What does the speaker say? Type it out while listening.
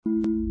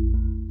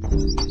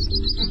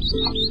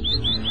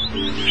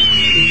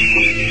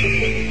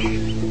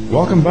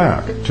Welcome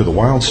back to the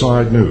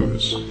Wildside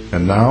News.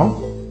 And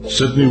now,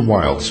 Sidney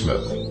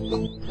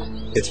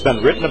Wildsmith. It's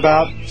been written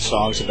about,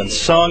 songs have been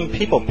sung,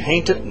 people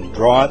paint it and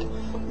draw it,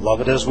 love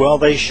it as well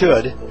they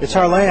should. It's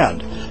our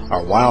land,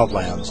 our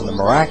wildlands, and the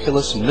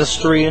miraculous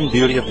mystery and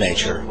beauty of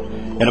nature.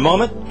 In a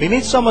moment, we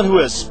meet someone who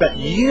has spent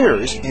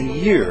years and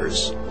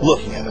years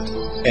looking at it,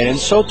 and in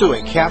so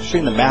doing,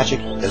 capturing the magic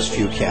as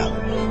few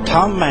can.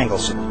 Tom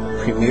Mangelson,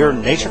 premier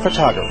nature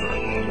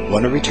photographer,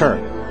 when we return,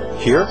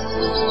 here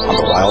on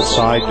the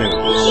Wildside News.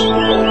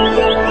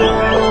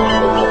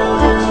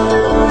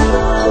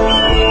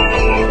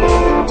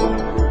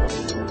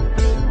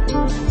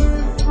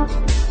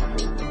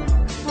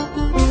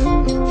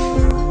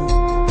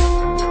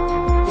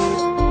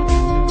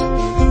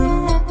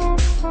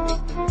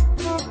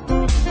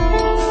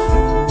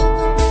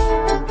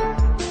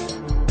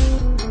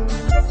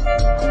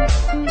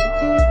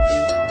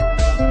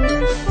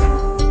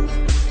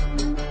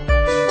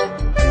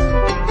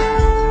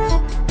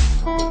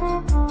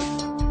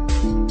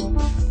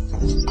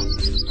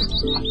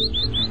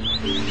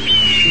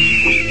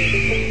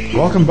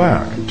 Welcome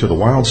back to the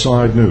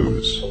Wildside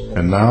News.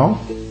 And now,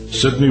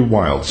 Sidney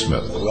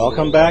Wildsmith.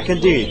 Welcome back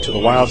indeed to the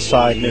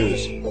Wildside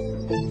News.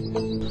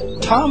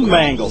 Tom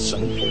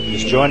Mangelson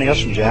is joining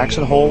us from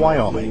Jackson Hole,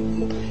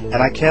 Wyoming, and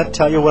I can't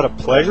tell you what a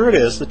pleasure it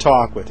is to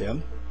talk with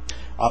him.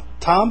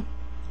 Tom,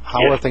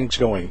 how are things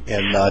going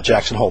in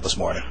Jackson Hole this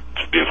morning?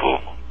 It's a beautiful,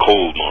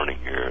 cold morning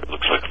here. It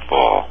looks like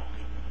fall.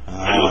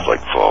 Feels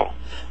like fall.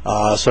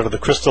 Sort of the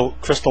crystal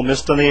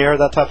mist in the air,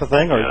 that type of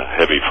thing? Or? Yeah,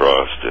 heavy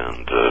frost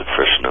and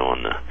fresh snow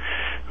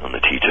on the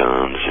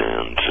Tetons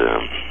and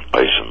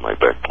ice on my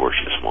back porch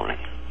this morning.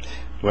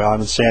 Well,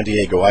 I'm in San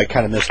Diego. I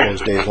kind of miss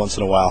those days once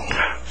in a while.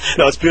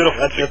 No, it's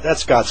beautiful.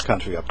 That's God's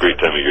country up there. Great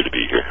time of year to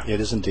be here.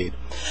 It is indeed.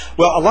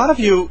 Well, a lot of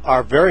you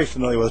are very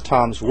familiar with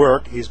Tom's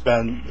work. He's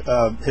been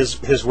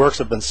his works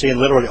have been seen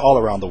literally all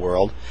around the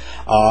world.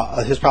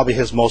 Probably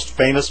his most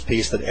famous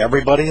piece that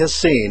everybody has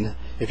seen.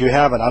 If you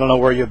haven't, I don't know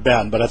where you've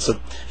been, but it's a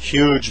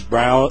huge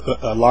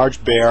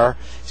large bear.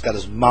 He's got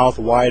his mouth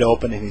wide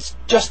open, and he's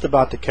just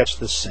about to catch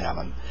this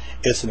salmon.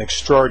 It's an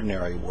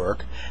extraordinary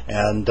work,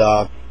 and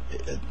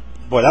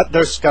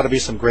there's got to be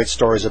some great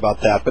stories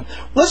about that. But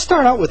let's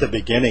start out with the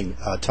beginning,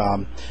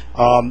 Tom.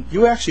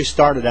 You actually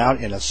started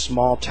out in a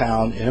small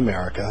town in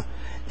America,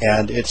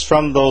 and it's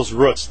from those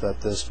roots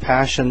that this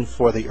passion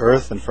for the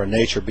earth and for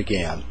nature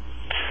began.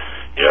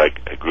 Yeah,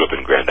 I grew up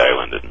in Grand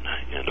Island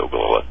in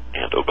Ogallala,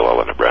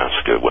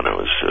 Nebraska when I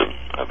was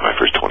my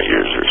first 20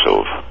 years or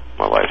so of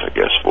my life, I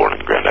guess, born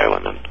in Grand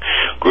Island, and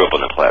grew up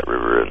on the Platte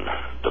River, and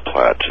the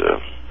Platte,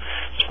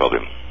 it's probably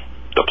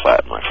the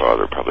Platte and my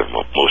father probably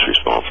most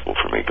responsible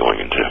for me going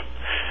into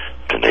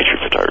nature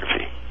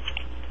photography.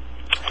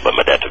 But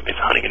my dad took me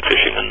hunting and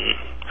fishing, and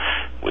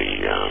we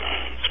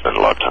spent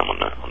a lot of time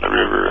on the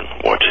river and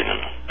watching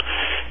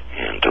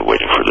and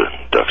waiting for the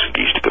ducks and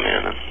geese to come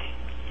in, and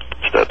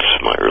so that's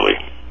my early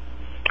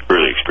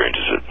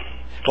experiences.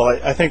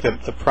 Well, I think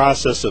that the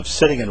process of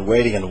sitting and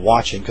waiting and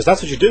watching, because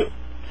that's what you do,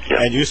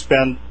 and you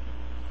spend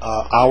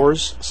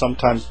hours,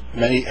 sometimes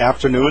many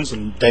afternoons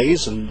and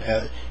days, and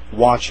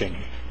watching.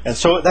 And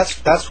so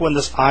that's when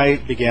this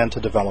eye began to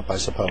develop, I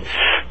suppose.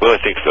 Well, I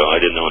think so. I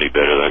didn't know any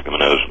better.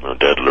 My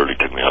dad literally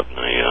took me out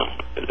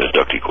in a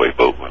duck decoy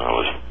boat when I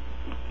was,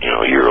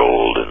 a year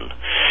old, and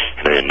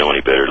I didn't know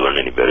any better, learn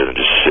any better than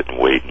just sit and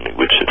wait. And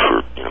we'd sit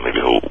for maybe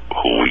a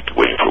whole week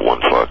waiting for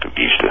one flock of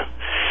geese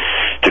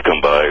to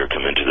come by or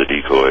come into the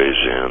decoys,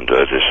 and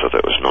I just thought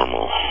that was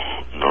normal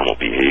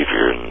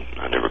behavior, and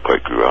I never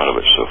quite grew out of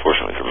it. So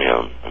fortunately for me,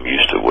 I'm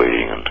used to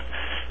waiting and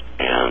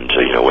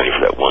waiting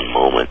for that one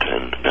moment,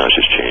 and now it's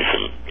just changed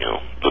from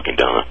looking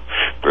down the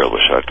barrel of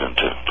a shotgun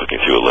to looking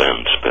through a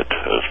lens. But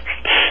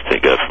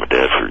thank God for my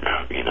dad for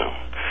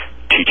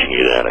teaching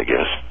me that, I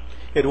guess.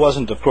 It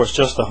wasn't, of course,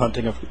 just the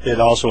hunting.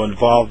 It also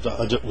involved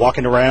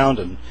walking around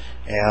and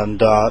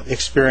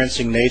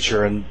experiencing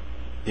nature, and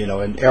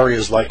in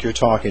areas like you're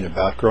talking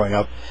about, growing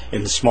up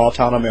in small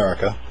town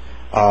America.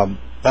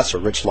 That's a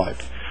rich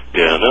life.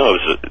 Yeah, no,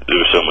 there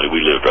was so many.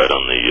 We lived right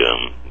on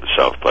the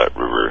South Platte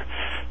River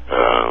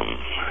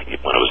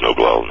when I was in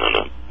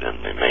Ogallala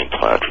and the main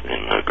Platte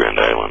in Grand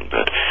Island,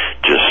 but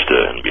just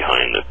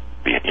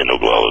in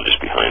Ogallala,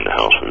 just behind the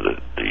house were the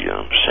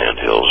sand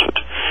hills,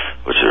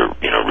 which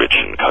are rich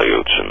in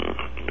coyotes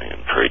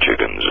and prairie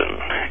chickens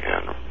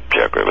and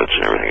jackrabbits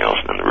and everything else.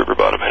 And then the river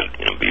bottom had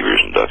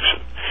beavers and ducks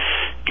and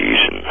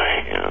geese and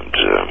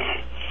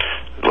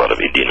a lot of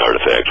Indian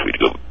artifacts. We'd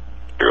go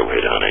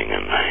arrowhead hunting,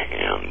 and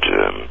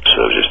so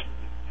I was just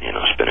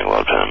spending a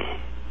lot of time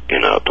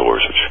in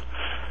outdoors, which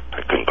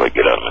I couldn't quite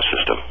get out of my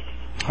system.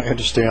 I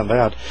understand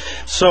that.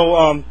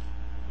 So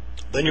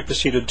then you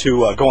proceeded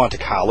to go on to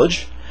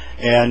college,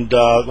 and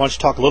why don't you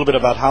talk a little bit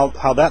about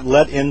how that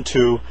led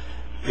into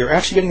you're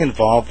actually getting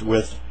involved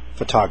with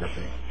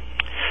photography?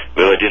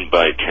 Well, I didn't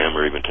buy a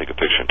camera or even take a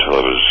picture until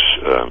I was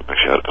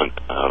actually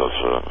out of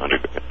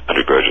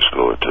undergraduate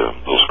school at a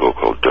little school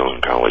called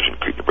Dillon College in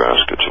Crete,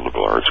 Nebraska. It's a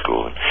liberal arts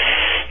school,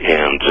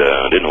 and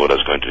didn't know what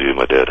I was going to do.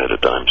 My dad had a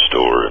dime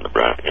store in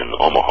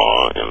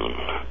Omaha, and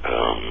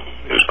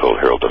it was called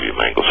Harold W.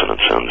 Mangelson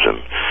and Sons,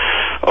 and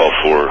all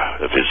four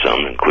of his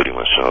sons, including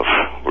myself,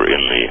 were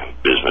in the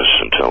business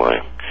until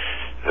I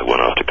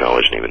went off to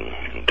college, and even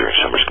during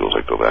summer schools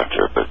I'd go back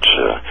there. But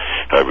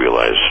I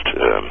realized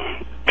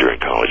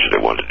during college that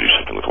I wanted to do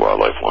something with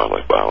wildlife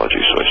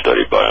biology, so I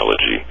studied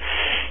biology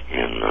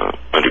in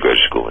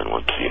undergraduate school and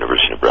went to the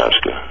University of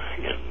Nebraska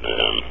in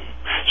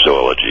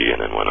zoology,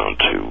 and then went on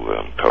to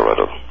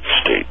Colorado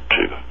State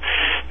to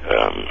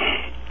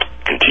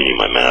continue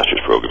my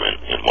master's program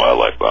in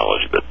wildlife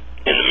biology. But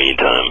in the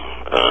meantime,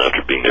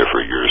 after being there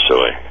for a year or so,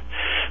 I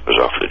was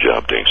offered a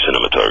job doing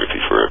cinematography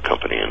for a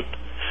company in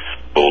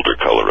Boulder,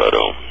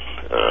 Colorado,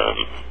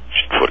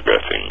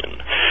 photographing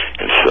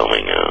and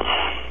filming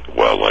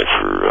wildlife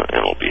for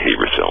animal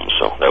behavior films.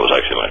 So that was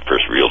actually my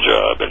first real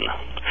job, and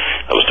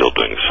I was still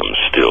doing some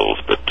stills,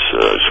 but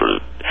sort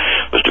of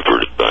was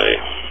diverted by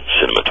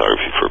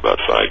cinematography for about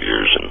 5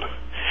 years, and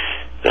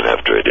then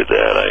after I did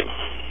that, I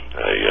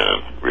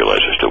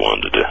realized I still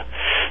wanted to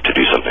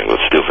do something with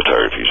still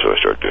photography, so I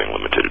started doing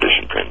limited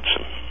edition prints,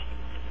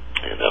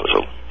 and that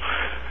was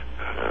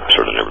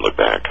sort of never looked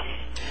back.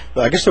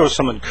 I guess there was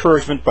some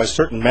encouragement by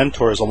certain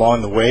mentors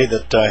along the way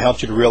that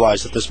helped you to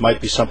realize that this might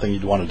be something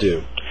you'd want to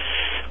do.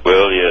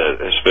 Well, yeah,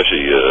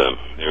 especially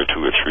there were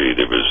two or three.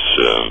 There was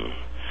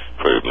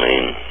probably a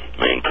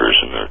main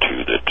person or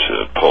two that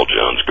Paul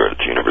Johnsgard at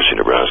the University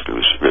of Nebraska,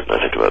 who's written,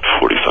 I think, about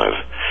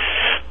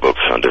 45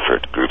 books on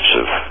different groups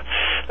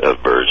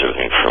of birds,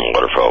 everything from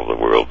waterfowl of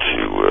the world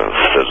to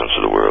pheasants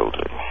of the world,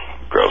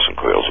 grouse and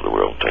quails of the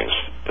world, things.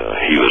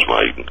 He was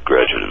my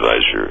graduate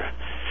advisor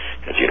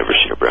at the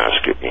University of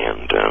Nebraska,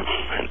 and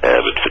an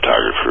avid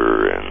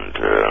photographer and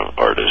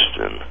artist,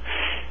 and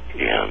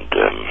he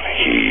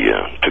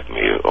took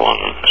me along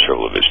on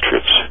several of his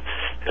trips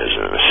as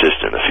an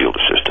assistant, a field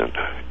assistant,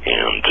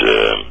 and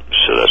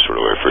so that's sort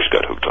of where I first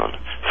got hooked on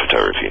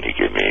photography, and he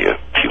gave me a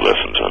few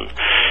lessons on,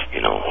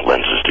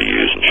 lenses to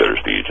use and shutter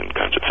speeds and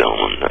kinds of film,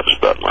 and that was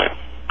about my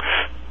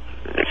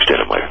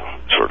extent of my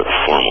sort of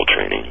formal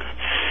training.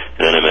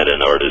 And then I met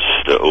an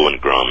artist, Owen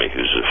Grommy,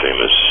 who's a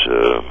famous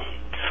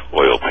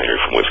oil painter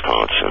from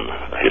Wisconsin.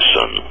 His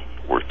son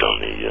worked on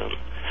the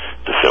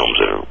films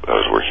that I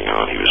was working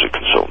on. He was a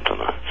consultant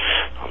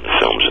on the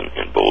films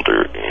in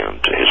Boulder, and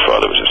his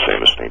father was a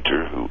famous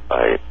painter who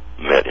I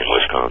met in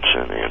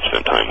Wisconsin and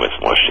spent time with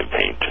and watched him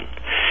paint.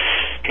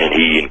 And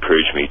he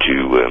encouraged me to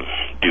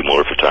do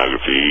more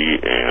photography,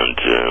 and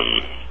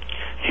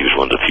he was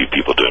one of the few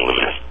people doing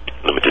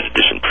limited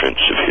edition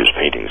prints of his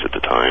paintings at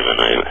the time, and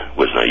I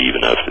was naive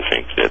enough to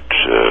think that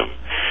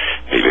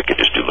maybe I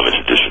could just do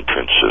limited edition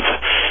prints of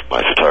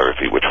my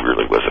photography, which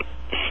really wasn't.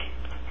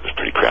 It was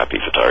pretty crappy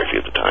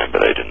photography at the time,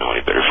 but I didn't know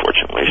any better,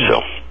 fortunately.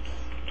 So,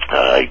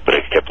 but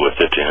I kept with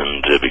it,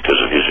 and because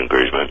of his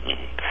encouragement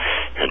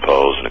and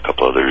Paul's and a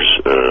couple others,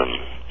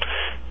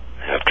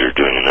 after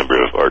doing a number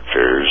of art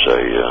fairs,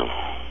 I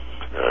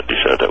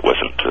decided that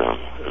wasn't a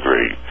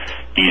very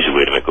easy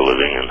way to make a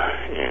living,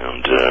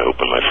 and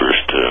opened my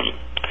first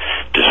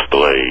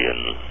display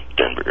in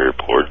Denver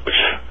Airport, which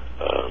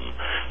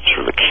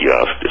sort of a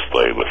kiosk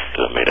display with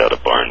made out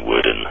of barn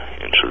wood and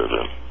sort of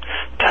a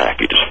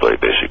tacky display,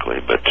 basically.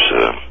 But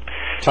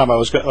Tom, I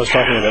was talking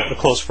to a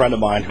close friend of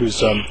mine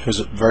who's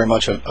very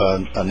much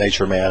a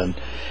nature man, and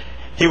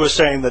he was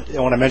saying that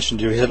when I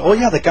mentioned you, he said, "Oh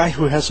yeah, the guy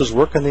who has his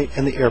work in the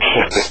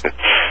airports."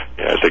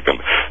 Yeah, I think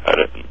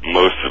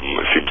most of them.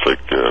 It seems like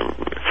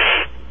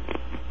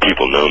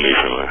people know me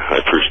from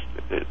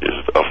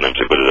oftentimes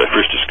say, "But I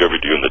first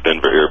discovered you in the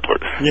Denver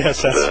airport."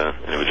 Yes, that's.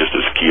 And it was just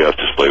this kiosk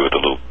display with a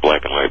little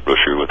black and white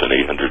brochure with an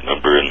 800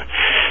 number, and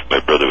my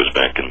brother was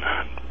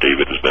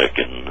David was back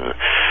in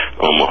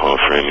Omaha,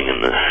 framing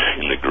in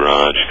the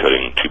garage,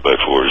 cutting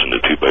 2x4s into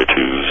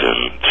 2x2s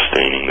and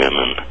staining them,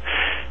 and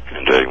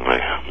driving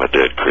my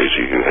dad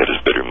crazy, who had his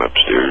bedroom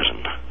upstairs,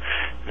 and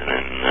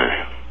then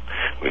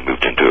we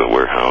moved into a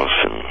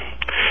warehouse,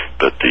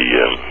 but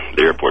the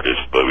airport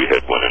display, we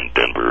had one in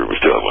Denver. We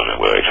still have one.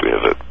 We actually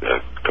have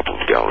a couple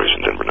of galleries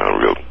in Denver now,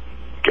 real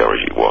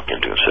galleries you walk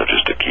into instead of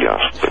just a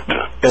kiosk. But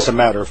as a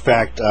matter of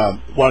fact, why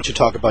don't you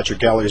talk about your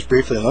galleries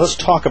briefly, and let's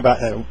talk about,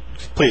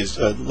 please,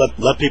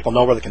 let people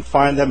know where they can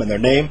find them and their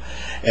name,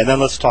 and then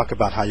let's talk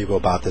about how you go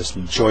about this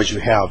and the joys you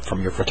have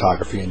from your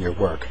photography and your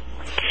work.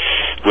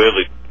 Well,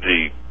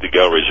 the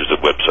galleries is a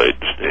website.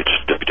 It's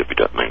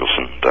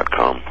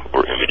www.mangelson.com,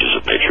 or Images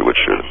of Nature, which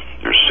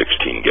there's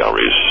 16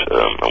 galleries.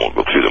 I won't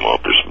go through them all.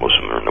 Most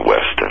of them are in the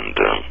West, and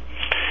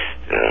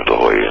La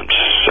Jolla and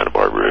Santa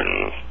Barbara,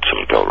 and some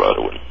in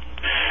Colorado, and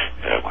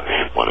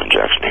one in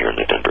Jackson here in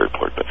the Denver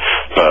airport. But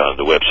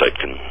the website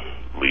can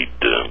lead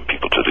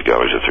people to the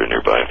galleries if they're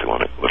nearby, if they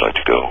would like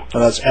to go.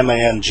 And that's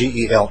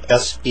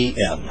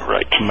Mangelsen.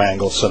 Right.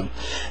 Mangelson.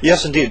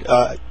 Yes, indeed.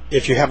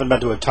 If you haven't been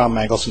to a Tom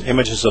Mangelson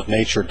Images of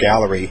Nature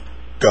gallery,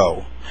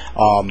 go.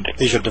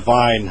 These are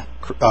divine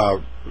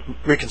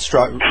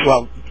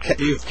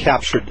you've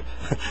captured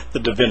the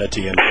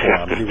divinity in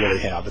form. You really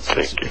have.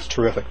 It's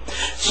terrific.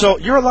 So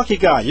you're a lucky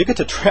guy. You get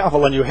to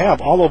travel, and you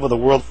have all over the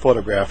world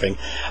photographing.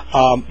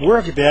 Where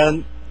have you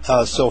been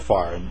so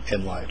far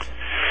in life?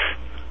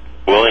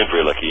 Well, I'm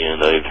very lucky,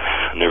 and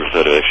I've never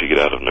thought I'd actually get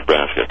out of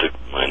Nebraska. I took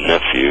my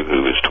nephew,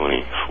 who is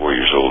 24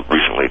 years old,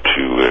 recently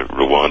to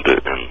Rwanda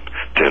and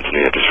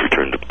Tanzania. I just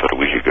returned about a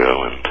week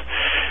ago, and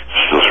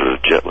still sort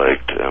of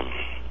jet-lagged.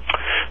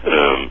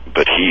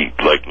 But he,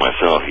 like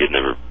myself, he had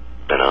never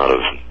been out of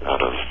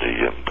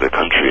the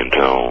country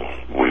until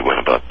we went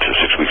about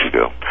 6 weeks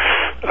ago.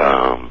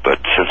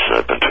 But since then,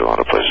 I've been to a lot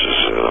of places.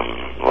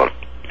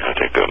 I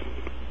think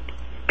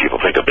people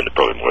think I've been to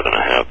probably more than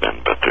I have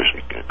been, but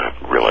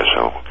I realize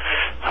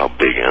how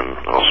big and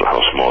also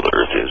how small the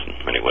Earth is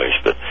in many ways.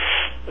 But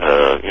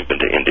I've been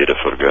to India to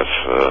photograph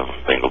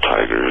Bengal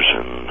tigers,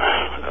 and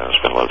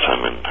spent a lot of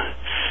time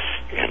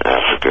in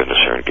Africa, in the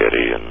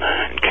Serengeti, and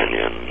in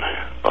Kenya, and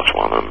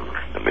Botswana, and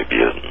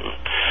Namibia,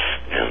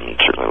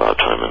 and certainly a lot of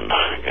time in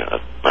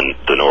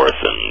the north,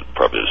 and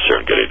probably the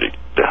Serengeti,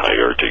 the high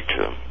Arctic,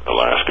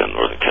 Alaska, and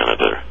northern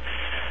Canada.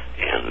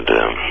 And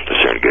the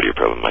Serengeti are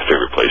probably my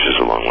favorite places,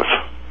 along with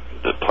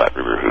the Platte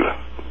River,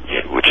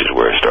 which is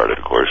where I started,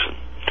 of course.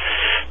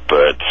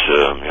 But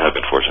I've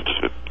been fortunate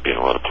to be in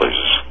a lot of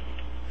places.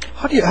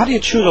 How do you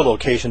choose a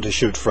location to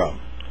shoot from?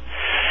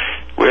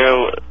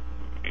 Well,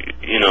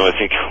 I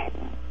think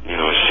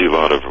I see a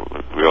lot of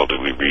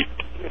we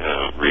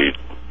read,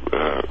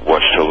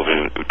 watch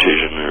television,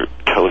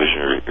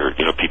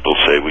 or people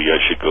say, well, I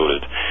should go to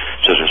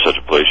such and such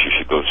a place. You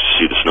should go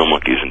see the snow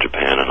monkeys in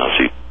Japan, and I'll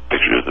see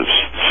pictures of the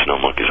snow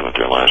monkeys. I went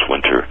there last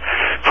winter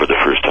for the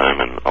first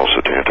time, and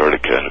also to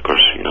Antarctica. And of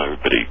course,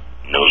 everybody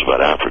knows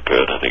about Africa,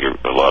 and I think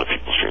a lot of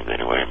people's dreams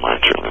anyway. Mine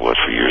certainly was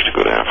for years to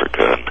go to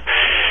Africa,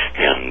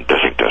 and I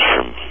think that's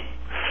from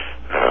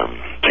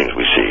things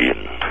we see,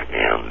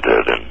 and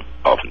then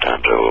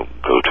oftentimes I'll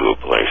go to a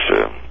place.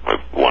 I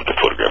want to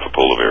photograph a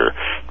polar bear,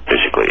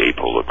 basically a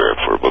polar bear,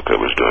 for a book I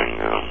was doing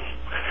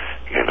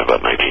in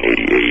about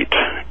 1988.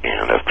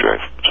 And after I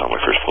saw my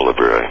first polar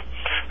bear,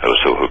 I was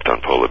so hooked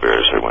on polar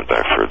bears, I went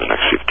back for the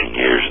next 15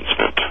 years and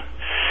spent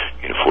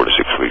 4 to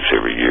 6 weeks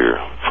every year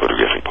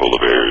photographing polar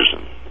bears,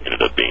 and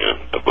ended up being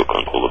a book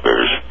on polar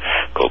bears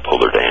called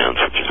Polar Dance,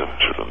 which is a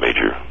sort of a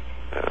major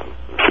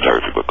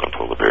photography book on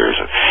polar bears.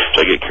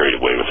 So I get carried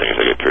away with things.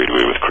 I get carried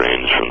away with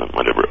cranes from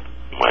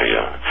my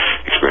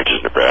experiences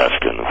in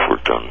Nebraska, and I've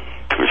worked on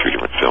 2 or 3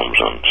 different films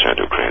on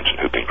sando cranes and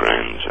hooping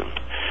cranes, and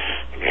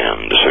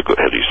so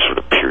I have these sort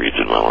of periods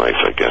in my life,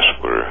 I guess,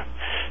 where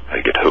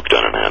I get hooked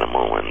on an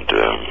animal, and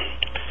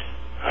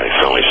I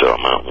finally saw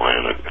a mountain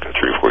lion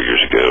 3 or 4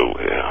 years ago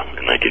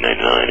in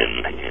 1999,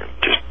 and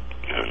just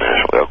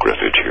National Elk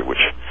Refuge here,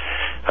 which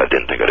I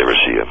didn't think I'd ever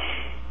see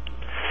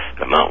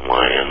a mountain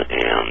lion,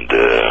 and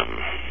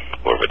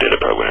or if I did, I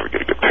probably would never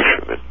get a good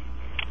picture of it.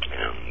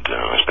 And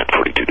I spent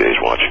 42 days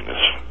watching this.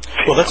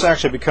 Well, that's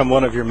actually become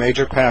one of your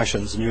major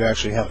passions, and you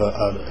actually have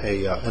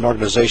an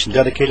organization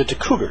dedicated to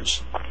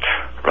cougars.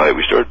 Right.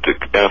 We started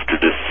after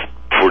this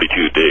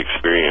 42-day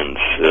experience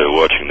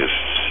watching this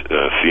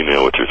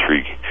female with her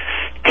 3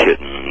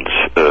 kittens.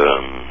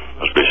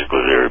 I was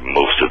basically there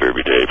most of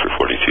every day for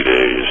 42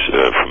 days,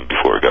 from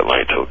before it got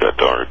light till it got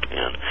dark,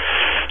 and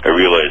I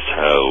realized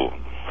how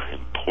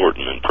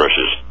important and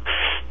precious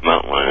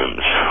mountain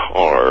lions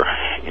are,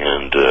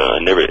 and I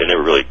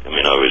never really,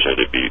 I always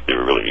knew they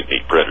were really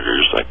unique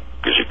predators, like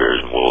grizzly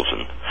bears and wolves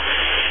and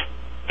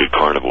big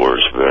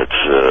carnivores, but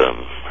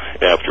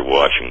after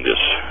watching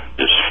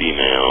this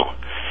female,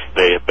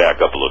 they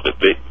back up a little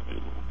bit.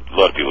 A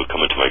lot of people would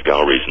come into my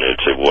galleries and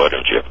they'd say, why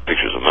don't you have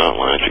pictures of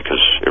mountain lions?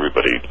 Because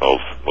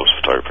most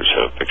photographers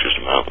have pictures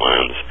of mountain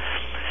lions.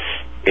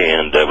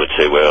 And I would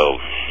say, well,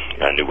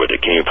 I knew where they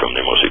came from.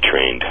 They're mostly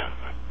trained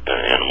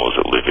animals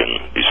that live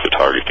in these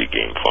photography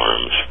game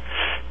farms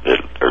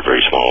that are very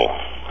small.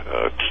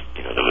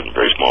 They live in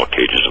very small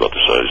cages about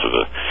the size of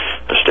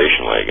a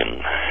station wagon,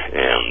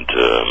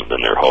 and then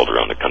they're hauled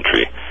around the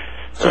country.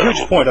 It's a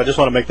huge point. I just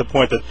want to make the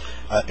point that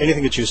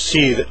anything that you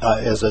see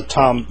as a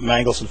Tom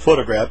Mangelson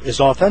photograph is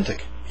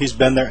authentic. He's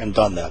been there and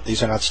done that.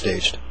 These are not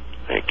staged.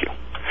 Thank you.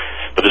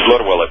 But there's a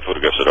lot of wildlife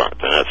photographs that aren't,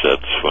 and that's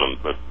one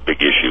of a big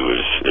issue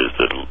is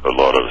that a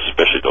lot of,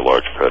 especially the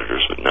large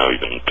predators, but now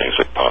even things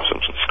like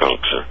possums and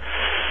skunks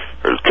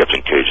are kept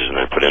in cages and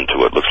they're put into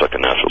what looks like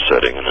a natural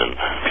setting, and then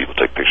people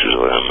take pictures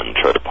of them and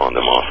try to pawn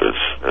them off as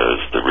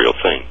the real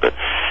thing. But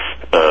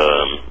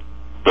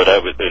I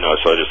would,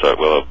 so I just thought,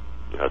 well,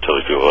 I'll tell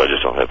these people, I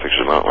just don't have pictures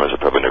of mountain lions. I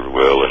probably never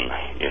will, and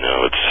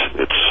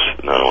it's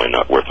not only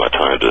not worth my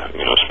time to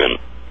spend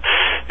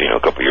a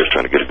couple of years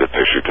trying to get a good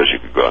picture, because you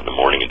could go out in the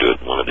morning and do it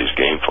in one of these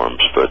game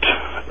farms, but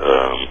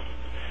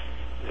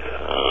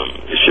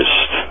it's just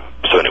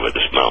so anyway.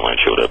 This mountain lion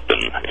showed up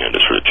and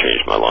it sort of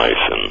changed my life,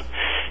 and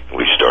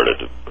we started.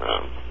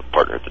 A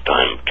partner at the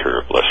time,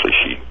 Kara Leslie,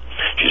 she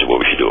said, well,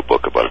 we should do a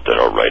book about it. That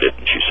I'll write it,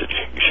 and she said,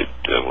 you should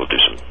we'll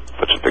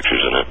put some pictures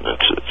in it, and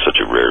it's such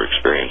a rare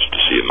experience to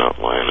see a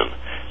mountain lion and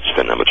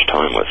spend that much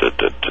time with it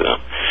that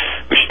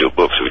we should do a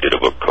book, so we did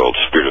a book called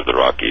Spirit of the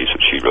Rockies,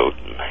 which she wrote,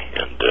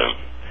 and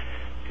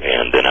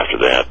then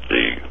after that,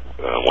 the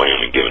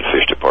Wyoming Game and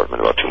Fish Department,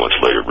 about 2 months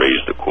later,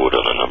 raised the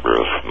quota on a number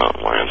of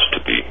mountain lions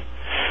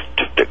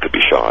that could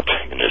be shot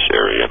in this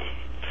area,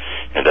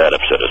 and that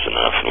upset us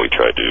enough, and we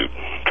tried to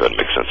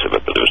make sense of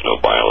it, but there was no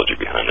biology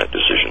behind that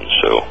decision,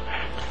 so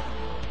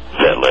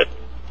that led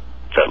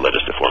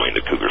us to forming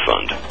the Cougar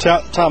Fund.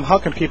 Tom, how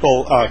can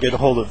people get a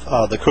hold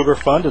of the Cougar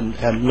Fund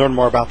and learn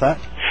more about that?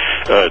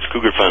 It's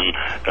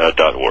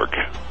cougarfund.org.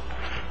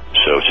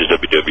 So it's just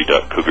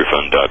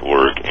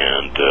www.cougarfund.org,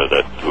 and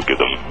that will give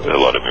them a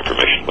lot of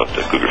information about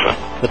the Cougar Fund.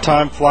 The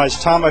time flies.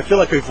 Tom, I feel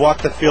like we've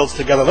walked the fields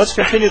together. Let's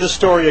continue the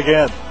story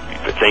again.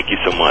 Thank you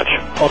so much.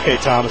 Okay,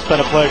 Tom, it's been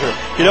a pleasure.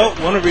 You know,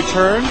 when we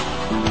return,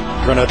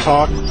 we're going to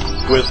talk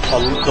with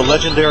the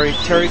legendary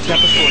Terry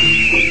Tempest.